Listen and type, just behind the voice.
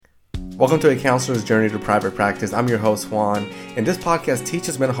Welcome to A Counselor's Journey to Private Practice. I'm your host, Juan, and this podcast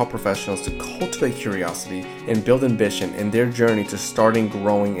teaches mental health professionals to cultivate curiosity and build ambition in their journey to starting,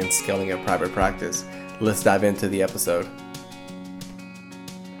 growing, and scaling a private practice. Let's dive into the episode.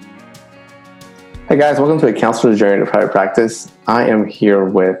 Hey guys, welcome to A Counselor's Journey to Private Practice. I am here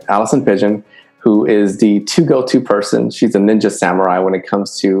with Alison Pigeon, who is the to-go-to person. She's a ninja samurai when it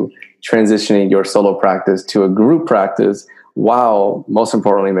comes to transitioning your solo practice to a group practice, while most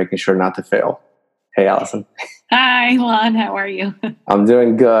importantly, making sure not to fail. Hey, Alison. Hi, Juan. How are you? I'm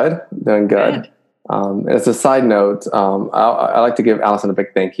doing good. As a side note, I like to give Alison a big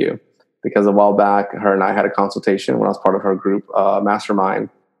thank you because a while back, her and I had a consultation when I was part of her group mastermind.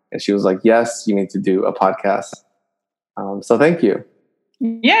 And she was like, yes, you need to do a podcast. So thank you.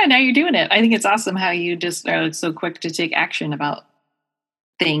 Yeah, now you're doing it. I think it's awesome how you just are so quick to take action about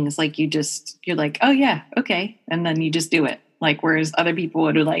things. Like you're like, oh yeah, okay. And then you just do it. Like, whereas other people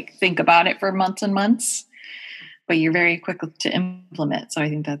would like think about it for months and months, but you're very quick to implement. So I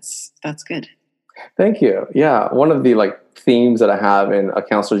think that's good. Thank you. Yeah. One of the themes that I have in A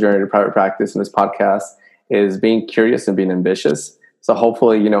Counselor's Journey to Private Practice in this podcast is being curious and being ambitious. So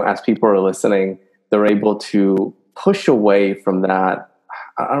hopefully, as people are listening, they're able to push away from that.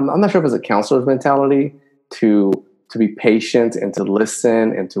 I'm not sure if it's a counselor's mentality to be patient and to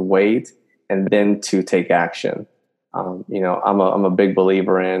listen and to wait and then to take action. I'm a big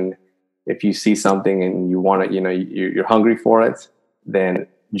believer in if you see something and you want it, you're hungry for it, then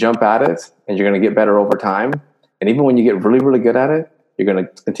jump at it and you're going to get better over time. And even when you get really, really good at it, you're going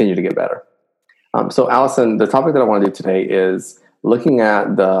to continue to get better. So Alison, the topic that I want to do today is looking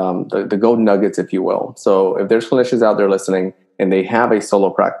at the golden nuggets, if you will. So if there's clinicians out there listening and they have a solo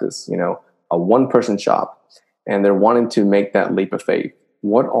practice, a one-person shop, and they're wanting to make that leap of faith,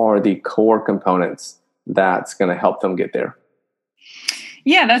 what are the core components that's going to help them get there?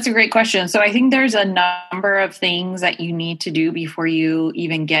 Yeah, that's a great question. So I think there's a number of things that you need to do before you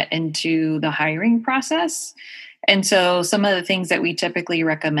even get into the hiring process. And so some of the things that we typically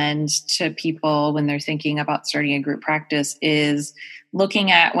recommend to people when they're thinking about starting a group practice is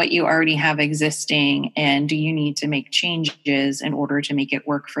looking at what you already have existing and do you need to make changes in order to make it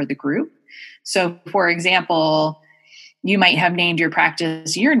work for the group. So for example, you might have named your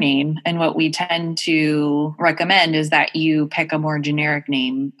practice your name. And what we tend to recommend is that you pick a more generic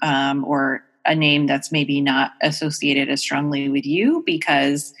name or a name that's maybe not associated as strongly with you,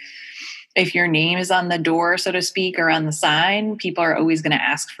 because if your name is on the door, so to speak, or on the sign, people are always going to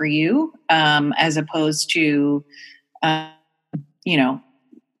ask for you, as opposed to,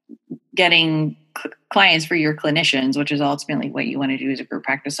 getting clients for your clinicians, which is ultimately what you want to do as a group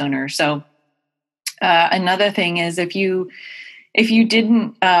practice owner. So another thing is if you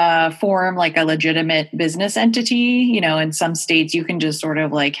didn't form like a legitimate business entity, in some states you can just sort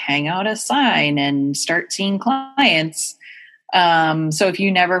of like hang out a sign and start seeing clients. So if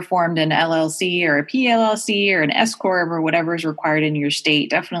you never formed an LLC or a PLLC or an S Corp or whatever is required in your state,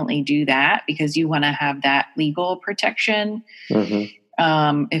 definitely do that because you want to have that legal protection.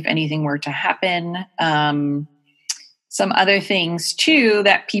 If anything were to happen. Some other things too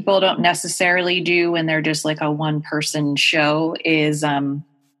that people don't necessarily do when they're just like a one-person show is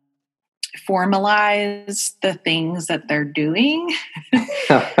formalize the things that they're doing.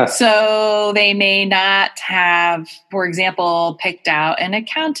 So they may not have, for example, picked out an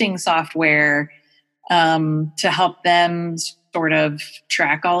accounting software to help them sort of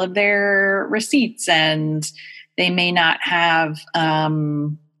track all of their receipts, and they may not have,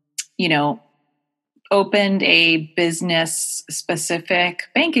 opened a business specific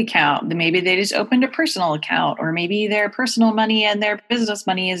bank account. Maybe they just opened a personal account, or maybe their personal money and their business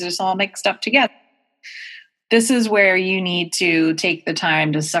money is just all mixed up together. This is where you need to take the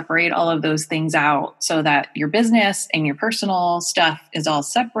time to separate all of those things out so that your business and your personal stuff is all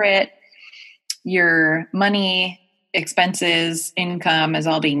separate. Your money, expenses, income is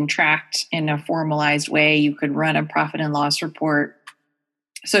all being tracked in a formalized way. You could run a profit and loss report.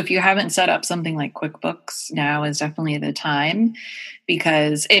 So if you haven't set up something like QuickBooks, now is definitely the time,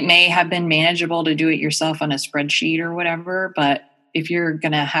 because it may have been manageable to do it yourself on a spreadsheet or whatever. But if you're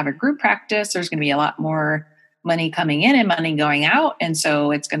going to have a group practice, there's going to be a lot more money coming in and money going out. And so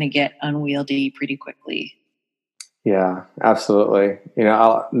it's going to get unwieldy pretty quickly. Yeah, absolutely.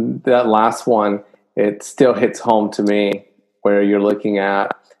 That last one, it still hits home to me where you're looking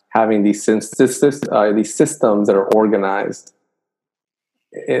at having these systems that are organized.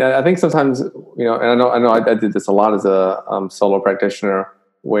 And I think sometimes, and I know I did this a lot as a solo practitioner,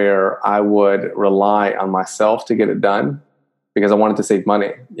 where I would rely on myself to get it done because I wanted to save money.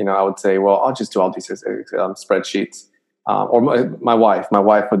 I would say, well, I'll just do all these spreadsheets. or my wife. My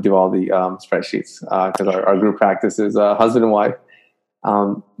wife would do all the spreadsheets because our group practice is husband and wife.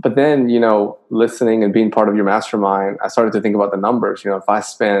 But then, listening and being part of your mastermind, I started to think about the numbers. If I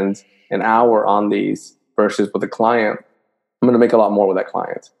spend an hour on these versus with a client, I'm going to make a lot more with that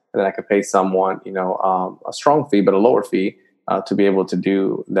client. And then I could pay someone, a strong fee, but a lower fee to be able to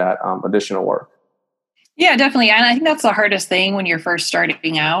do that additional work. Yeah, definitely. And I think that's the hardest thing when you're first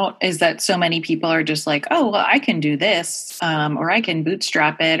starting out is that so many people are just like, oh, well, I can do this, or I can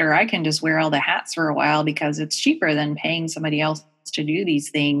bootstrap it, or I can just wear all the hats for a while because it's cheaper than paying somebody else to do these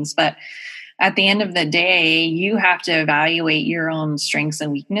things. But at the end of the day, you have to evaluate your own strengths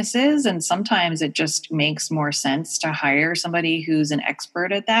and weaknesses. And sometimes it just makes more sense to hire somebody who's an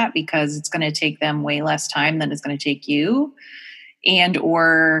expert at that because it's going to take them way less time than it's going to take you. And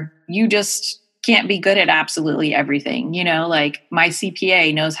or you just can't be good at absolutely everything. Like my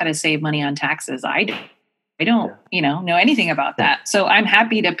CPA knows how to save money on taxes. I don't, know anything about that. So I'm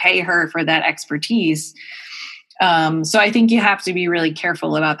happy to pay her for that expertise. So I think you have to be really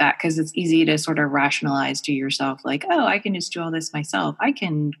careful about that because it's easy to sort of rationalize to yourself like, oh, I can just do all this myself. I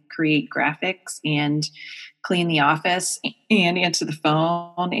can create graphics and clean the office and answer the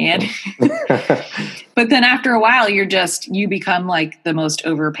phone. And but then after a while, you become like the most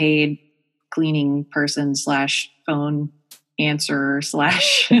overpaid cleaning person / phone answer /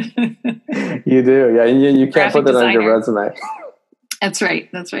 You do. Yeah. You can't put that on your resume. That's right.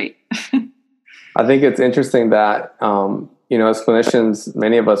 I think it's interesting that, as clinicians,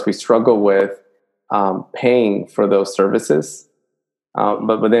 many of us, we struggle with paying for those services.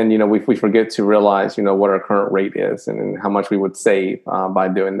 But then, we forget to realize, what our current rate is and how much we would save by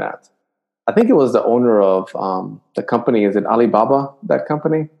doing that. I think it was the owner of the company. Is it Alibaba, that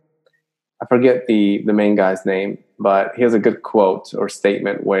company? I forget the main guy's name, but he has a good quote or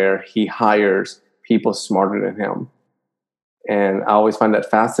statement where he hires people smarter than him. And I always find that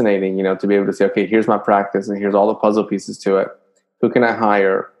fascinating, to be able to say, okay, here's my practice and here's all the puzzle pieces to it. Who can I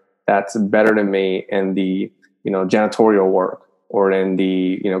hire that's better than me in the, janitorial work or in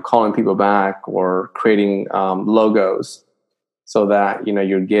the, calling people back or creating logos so that,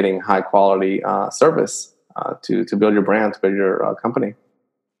 you're getting high quality service to build your brand, to build your company.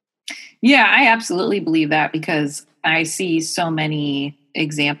 Yeah, I absolutely believe that because I see so many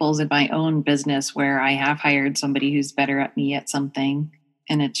examples in my own business where I have hired somebody who's better at me at something.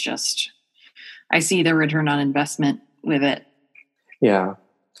 And it's just, I see the return on investment with it. Yeah.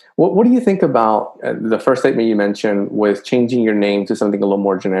 What do you think about the first statement you mentioned with changing your name to something a little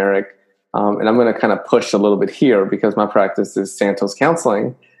more generic? And I'm going to kind of push a little bit here because my practice is Santos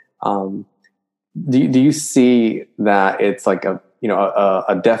Counseling. Do you see that it's like a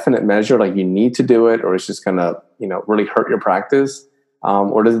definite measure, like you need to do it, or it's just going to, really hurt your practice?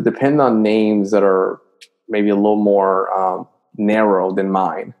 Or does it depend on names that are maybe a little more narrow than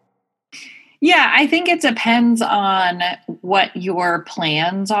mine? Yeah, I think it depends on what your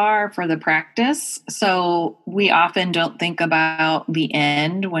plans are for the practice. So we often don't think about the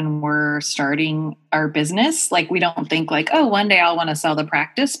end when we're starting our business. Like we don't think like, oh, one day I'll want to sell the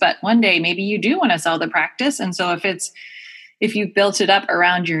practice, but one day maybe you do want to sell the practice. And so if you've built it up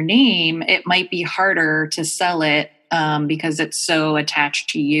around your name, it might be harder to sell it because it's so attached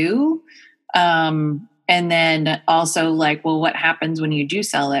to you. And then also like, well, what happens when you do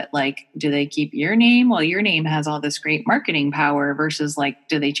sell it? Like, do they keep your name? Well, your name has all this great marketing power versus like,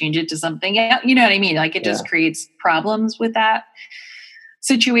 do they change it to something else? You know what I mean? Like it just creates problems with that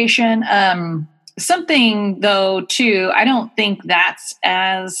situation. Something though, too, I don't think that's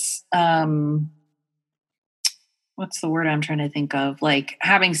as, what's the word I'm trying to think of? Like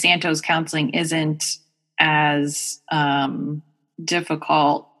having Santos Counseling isn't as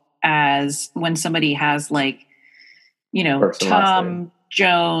difficult as when somebody has like, Tom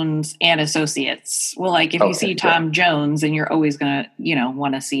Jones and Associates. Well, like if you see Tom Jones, then you're always going to,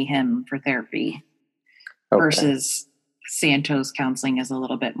 want to see him for therapy versus Santos Counseling is a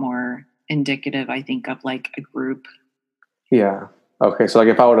little bit more indicative, I think, of like a group. Yeah. Okay. So like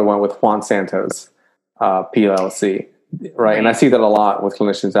if I would have went with Juan Santos, PLC, right? And I see that a lot with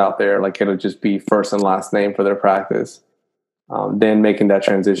clinicians out there, like it'll just be first and last name for their practice. Then making that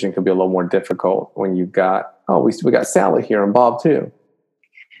transition could be a little more difficult when you've got, we got Sally here and Bob too.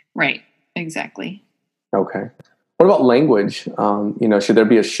 Right. Exactly. Okay. What about language? Should there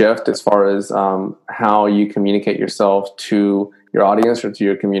be a shift as far as how you communicate yourself to your audience or to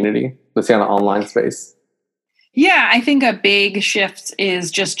your community, let's say on an online space? Yeah, I think a big shift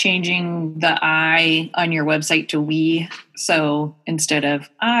is just changing the I on your website to we. So instead of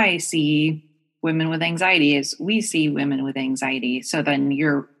I see women with anxiety is we see women with anxiety. So then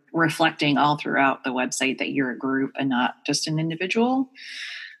you're reflecting all throughout the website that you're a group and not just an individual.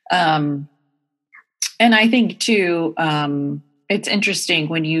 And I think too, it's interesting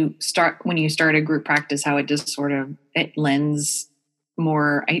when you start a group practice, how it just sort of, it lends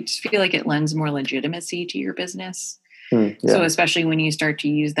more, I just feel like it lends more legitimacy to your business. Yeah. So especially when you start to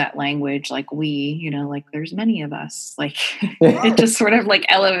use that language, like we, like there's many of us, like it just sort of like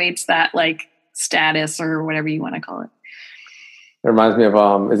elevates that like status or whatever you want to call it. It reminds me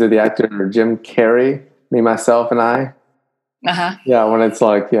of, is it the actor Jim Carrey, Me, Myself, and I? Uh-huh. Yeah, when it's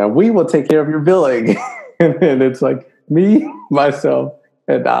like, yeah, we will take care of your billing. And then it's like, me, myself,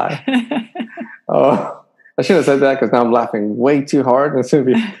 and I. Oh, I should have said that because now I'm laughing way too hard. And it's going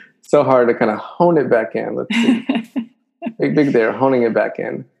to be so hard to kind of hone it back in. Let's see. Big there, honing it back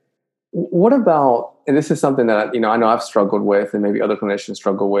in. What about, and this is something that, I know I've struggled with and maybe other clinicians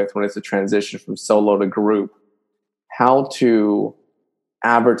struggle with when it's a transition from solo to group, how to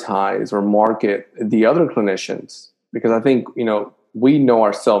advertise or market the other clinicians. Because I think, we know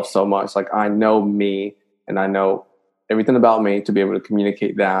ourselves so much. Like I know me and I know everything about me to be able to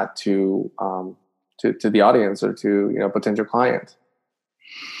communicate that to the audience or to, potential clients.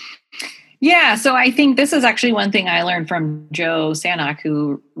 Yeah. So I think this is actually one thing I learned from Joe Sanok,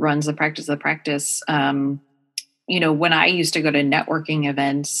 who runs the Practice of the Practice. When I used to go to networking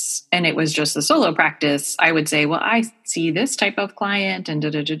events and it was just a solo practice, I would say, well, I see this type of client and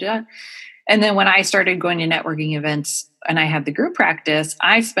da-da-da-da. And then when I started going to networking events and I had the group practice,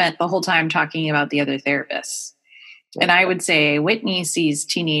 I spent the whole time talking about the other therapists. And I would say, Whitney sees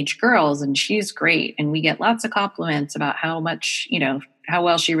teenage girls and she's great. And we get lots of compliments about how much, how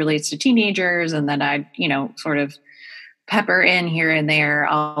well she relates to teenagers. And then I'd, sort of pepper in here and there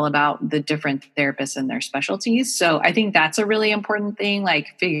all about the different therapists and their specialties. So I think that's a really important thing, like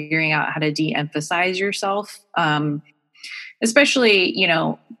figuring out how to de-emphasize yourself. Especially,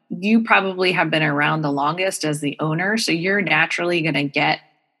 you probably have been around the longest as the owner. So you're naturally going to get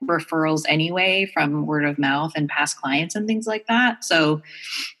referrals anyway from word of mouth and past clients and things like that. So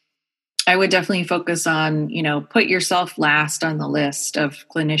I would definitely focus on, put yourself last on the list of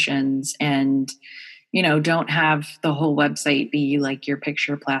clinicians and, don't have the whole website be like your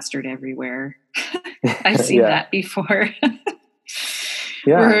picture plastered everywhere. I've seen that before.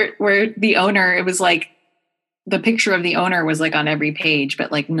 Where the owner, it was like the picture of the owner was like on every page,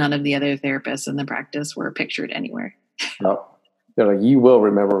 but like none of the other therapists in the practice were pictured anywhere. No. They're like, you will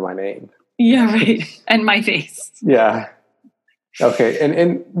remember my name. Yeah, right. And my face. Yeah. Okay.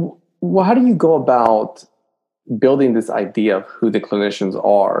 And well, how do you go about building this idea of who the clinicians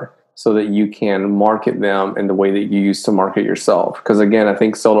are so that you can market them in the way that you used to market yourself? Because again, I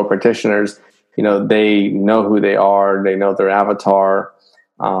think solo practitioners, they know who they are. They know their avatar.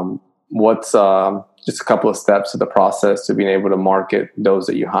 What's just a couple of steps of the process to being able to market those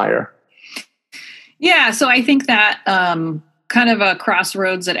that you hire? Yeah. So I think that kind of a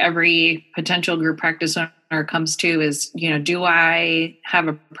crossroads that every potential group practice owner comes to is, do I have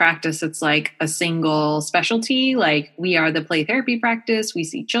a practice that's like a single specialty? Like we are the play therapy practice. We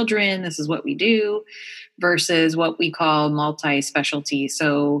see children. This is what we do, versus what we call multi-specialty.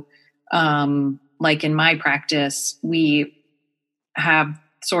 So like in my practice, we have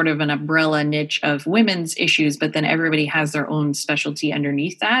sort of an umbrella niche of women's issues, but then everybody has their own specialty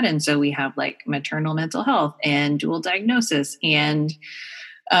underneath that. And so we have like maternal mental health and dual diagnosis and,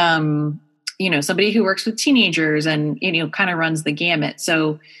 somebody who works with teenagers and, kind of runs the gamut.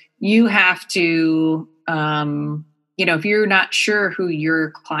 So you have to, if you're not sure who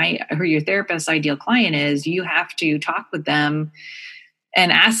your therapist's ideal client is, you have to talk with them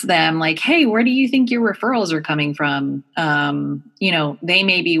and ask them like, hey, where do you think your referrals are coming from? They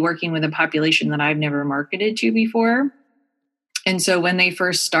may be working with a population that I've never marketed to before. And so when they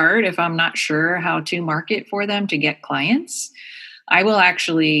first start, if I'm not sure how to market for them to get clients, I will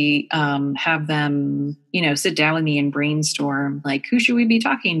actually have them, sit down with me and brainstorm, like, who should we be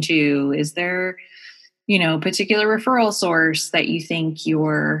talking to? Is there, particular referral source that you think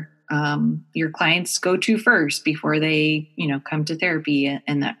your clients go to first before they, come to therapy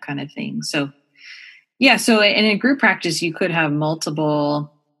and that kind of thing. So, yeah. So in a group practice, you could have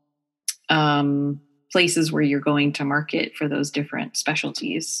multiple places where you're going to market for those different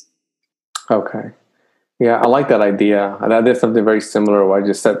specialties. Okay. Yeah, I like that idea. I did something very similar where I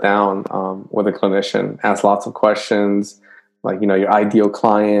just sat down with a clinician, asked lots of questions, like, your ideal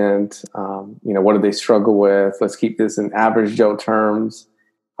client, what do they struggle with? Let's keep this in average Joe terms.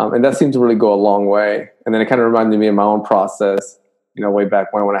 And that seemed to really go a long way. And then it kind of reminded me of my own process, way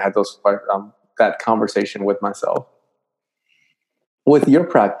back when I had that conversation with myself. With your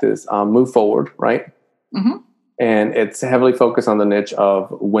practice, Move Forward, right? Mm-hmm. and it's heavily focused on the niche of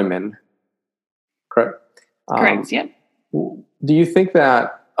women. Correct? Correct. Yep. Do you think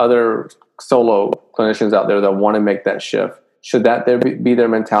that other solo clinicians out there that want to make that shift, should that be their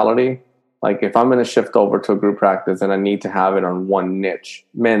mentality? Like, if I'm going to shift over to a group practice and I need to have it on one niche,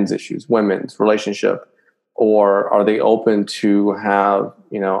 men's issues, women's relationship, or are they open to have,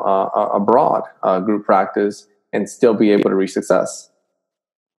 a broad group practice and still be able to reach success?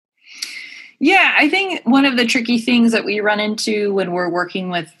 Yeah, I think one of the tricky things that we run into when we're working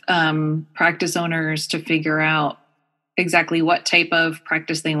with practice owners to figure out exactly what type of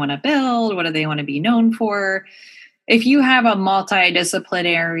practice they want to build, what do they want to be known for. If you have a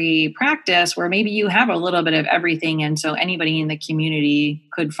multidisciplinary practice where maybe you have a little bit of everything, and so anybody in the community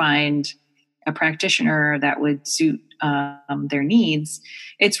could find a practitioner that would suit their needs,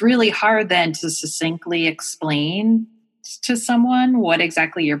 it's really hard then to succinctly explain to someone what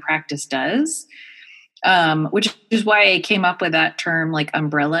exactly your practice does, which is why I came up with that term, like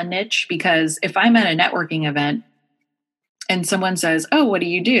umbrella niche, because if I'm at a networking event and someone says, "Oh, what do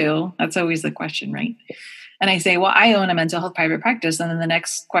you do?" That's always the question, right? And I say, "Well, I own a mental health private practice." And then the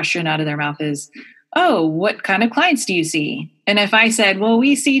next question out of their mouth is, "Oh, what kind of clients do you see?" And if I said, "Well,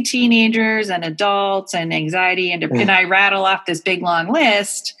 we see teenagers and adults and anxiety," and I rattle off this big long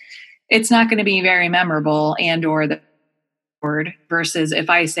list, it's not going to be very memorable or the word. Versus if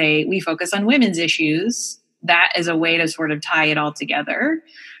I say we focus on women's issues, that is a way to sort of tie it all together.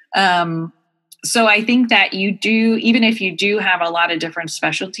 So I think that even if you do have a lot of different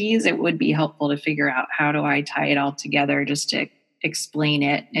specialties, it would be helpful to figure out, how do I tie it all together just to explain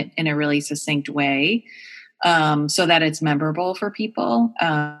it in a really succinct way, so that it's memorable for people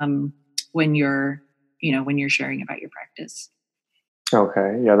when you're sharing about your practice.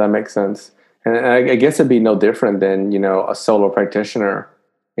 Okay. Yeah, that makes sense. And I guess it'd be no different than, a solo practitioner,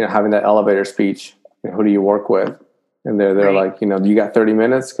 having that elevator speech. Who do you work with? And they're right. Like, do you got 30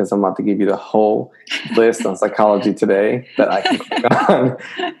 minutes? Because I'm about to give you the whole list on Psychology Today that I can click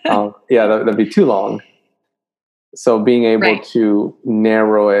on. That'd be too long. So being able to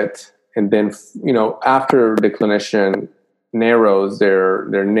narrow it, and then, after the clinician narrows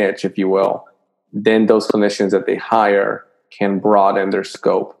their niche, if you will, then those clinicians that they hire can broaden their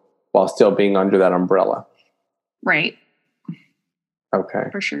scope while still being under that umbrella. Right. Okay.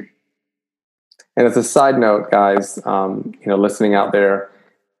 For sure. And as a side note, guys, listening out there,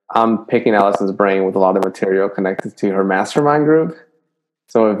 I'm picking Alison's brain with a lot of material connected to her mastermind group.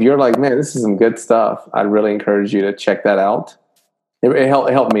 So if you're like, man, this is some good stuff, I'd really encourage you to check that out. It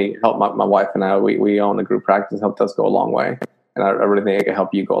helped me, helped my wife and I. We own a group practice, helped us go a long way. And I really think it can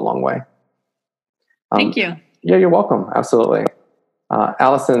help you go a long way. Thank you. Yeah, you're welcome. Absolutely.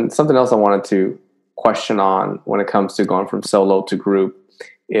 Alison, something else I wanted to question on when it comes to going from solo to group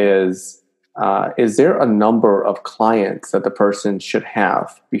is there a number of clients that the person should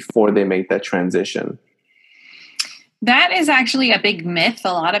have before they make that transition? That is actually a big myth.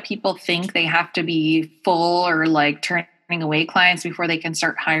 A lot of people think they have to be full or like turning away clients before they can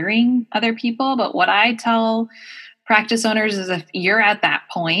start hiring other people. But what I tell practice owners is, if you're at that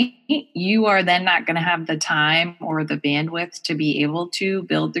point, you are then not going to have the time or the bandwidth to be able to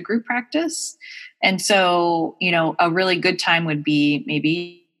build the group practice. And so, a really good time would be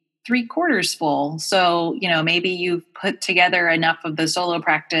maybe 3/4 full. So, maybe you've put together enough of the solo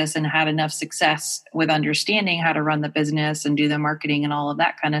practice and had enough success with understanding how to run the business and do the marketing and all of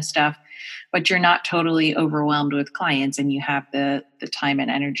that kind of stuff, but you're not totally overwhelmed with clients and you have the time and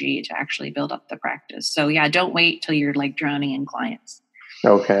energy to actually build up the practice. So yeah, don't wait till you're like drowning in clients.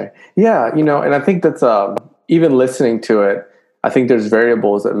 Okay. Yeah. And I think that's, even listening to it, I think there's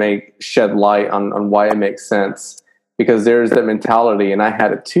variables that may shed light on why it makes sense. Because there's that mentality, and I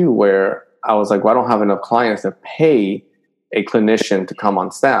had it too, where I was like, well, I don't have enough clients to pay a clinician to come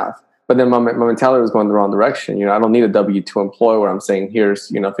on staff. But then my mentality was going the wrong direction. I don't need a W-2 employee where I'm saying, here's,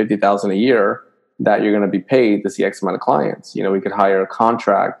 $50,000 a year that you're going to be paid to see X amount of clients. We could hire a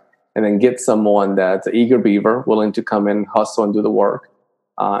contract and then get someone that's an eager beaver, willing to come in, hustle and do the work,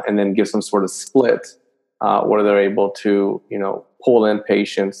 and then give some sort of split where they're able to, pull in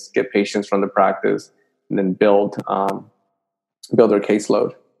patients, get patients from the practice, and then build their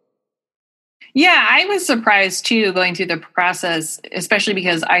caseload. Yeah, I was surprised too going through the process, especially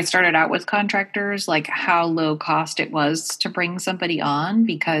because I started out with contractors, like how low cost it was to bring somebody on,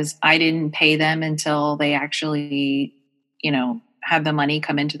 because I didn't pay them until they actually, had the money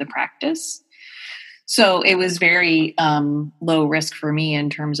come into the practice. So it was very low risk for me in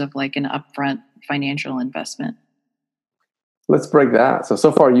terms of like an upfront financial investment. Let's break that.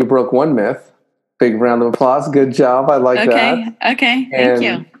 So far you broke one myth. Big round of applause. Good job. I like that. Okay. Thank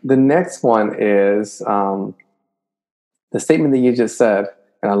you. The next one is, the statement that you just said,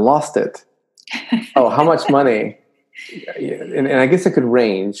 and I lost it. Oh, how much money? And I guess it could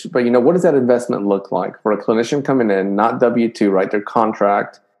range, but what does that investment look like for a clinician coming in, not W-2, right? Their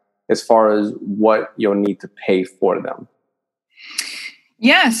contract, as far as what you'll need to pay for them.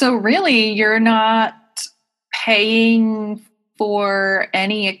 Yeah. So really, you're not paying for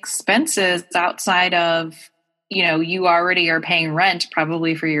any expenses outside of, you already are paying rent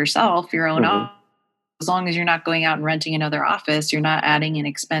probably for yourself, your own office. As long as you're not going out and renting another office, you're not adding an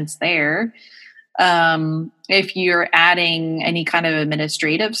expense there. If you're adding any kind of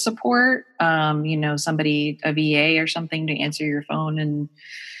administrative support, somebody, a VA or something to answer your phone and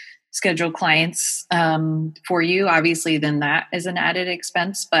schedule clients for you, obviously, then that is an added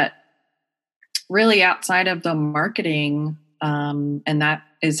expense. But really outside of the marketing, and that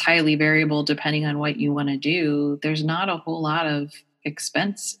is highly variable depending on what you want to do, there's not a whole lot of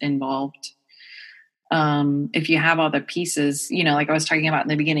expense involved. If you have all the pieces, like I was talking about in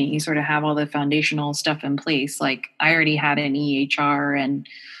the beginning, you sort of have all the foundational stuff in place. Like I already had an EHR and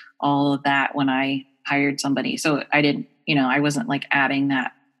all of that when I hired somebody. So I didn't, I wasn't like adding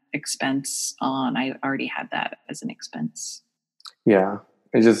that expense on. I already had that as an expense. Yeah.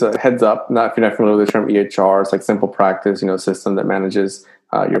 It's just a heads up, if you're not familiar with the term EHR, it's like simple practice, system that manages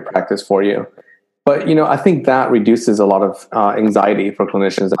your practice for you. But, I think that reduces a lot of anxiety for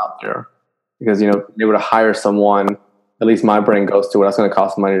clinicians out there. Because, they were to hire someone, at least my brain goes to that's going to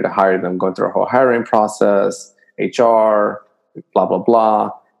cost money to hire them, going through a whole hiring process, HR, blah, blah,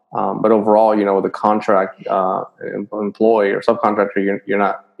 blah. But overall, with a contract employee or subcontractor, you're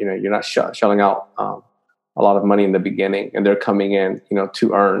not shelling out a lot of money in the beginning, and they're coming in,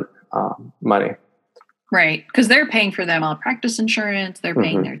 to earn money. Right. Because they're paying for their malpractice insurance, they're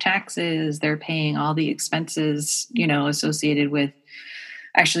paying their taxes, they're paying all the expenses, associated with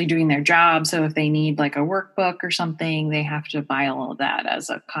actually doing their job. So if they need like a workbook or something, they have to buy all of that as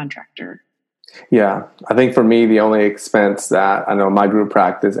a contractor. Yeah. I think for me, the only expense that I know my group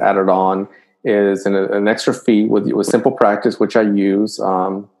practice added on is an extra fee with simple practice, which I use.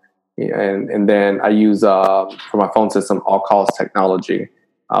 And then I use for my phone system, All Calls Technology,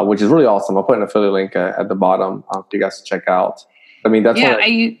 which is really awesome. I'll put an affiliate link at the bottom for you guys to check out. I mean, that's I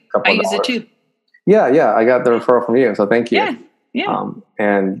use it too. Yeah. I got the referral from you. So thank you. Yeah. Yeah.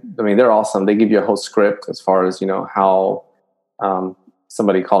 And I mean, they're awesome. They give you a whole script as far as, how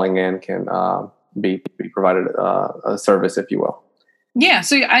somebody calling in can be provided a service, if you will. Yeah.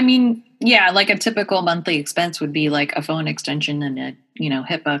 So, I mean, like a typical monthly expense would be like a phone extension and a,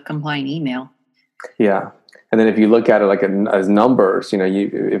 HIPAA compliant email. Yeah. And then if you look at it like as numbers,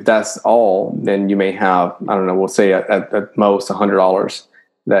 if that's all, then you may have, I don't know, we'll say at most $100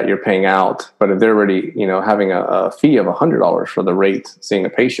 that you're paying out. But if they're already, having a fee of $100 for the rate seeing a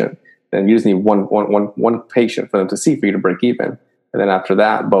patient, then you just need one patient for them to see for you to break even. And then after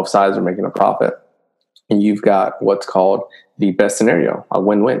that, both sides are making a profit. And you've got what's called the best scenario, a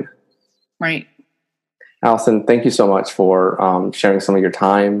win-win. Right. Alison, thank you so much for sharing some of your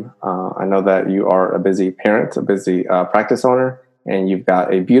time. I know that you are a busy parent, a busy practice owner, and you've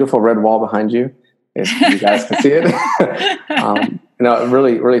got a beautiful red wall behind you. If you guys can see it.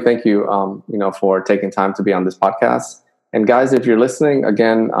 Really, really thank you, for taking time to be on this podcast. And guys, if you're listening,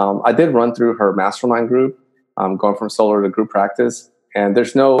 again, I did run through her mastermind group, going from solar to group practice. And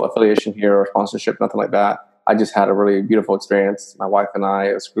there's no affiliation here or sponsorship, nothing like that. I just had a really beautiful experience. My wife and I,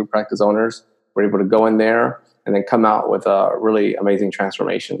 as group practice owners, were able to go in there and then come out with a really amazing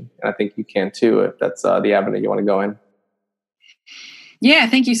transformation. And I think you can too, if that's the avenue you want to go in. Yeah,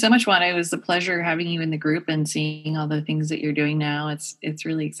 thank you so much, Juan. It was a pleasure having you in the group and seeing all the things that you're doing now. It's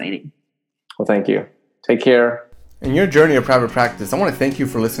really exciting. Well, thank you. Take care. In your journey of private practice, I want to thank you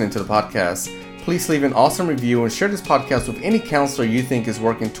for listening to the podcast. Please leave an awesome review and share this podcast with any counselor you think is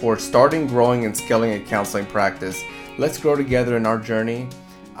working towards starting, growing, and scaling a counseling practice. Let's grow together in our journey.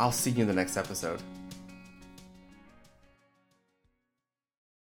 I'll see you in the next episode.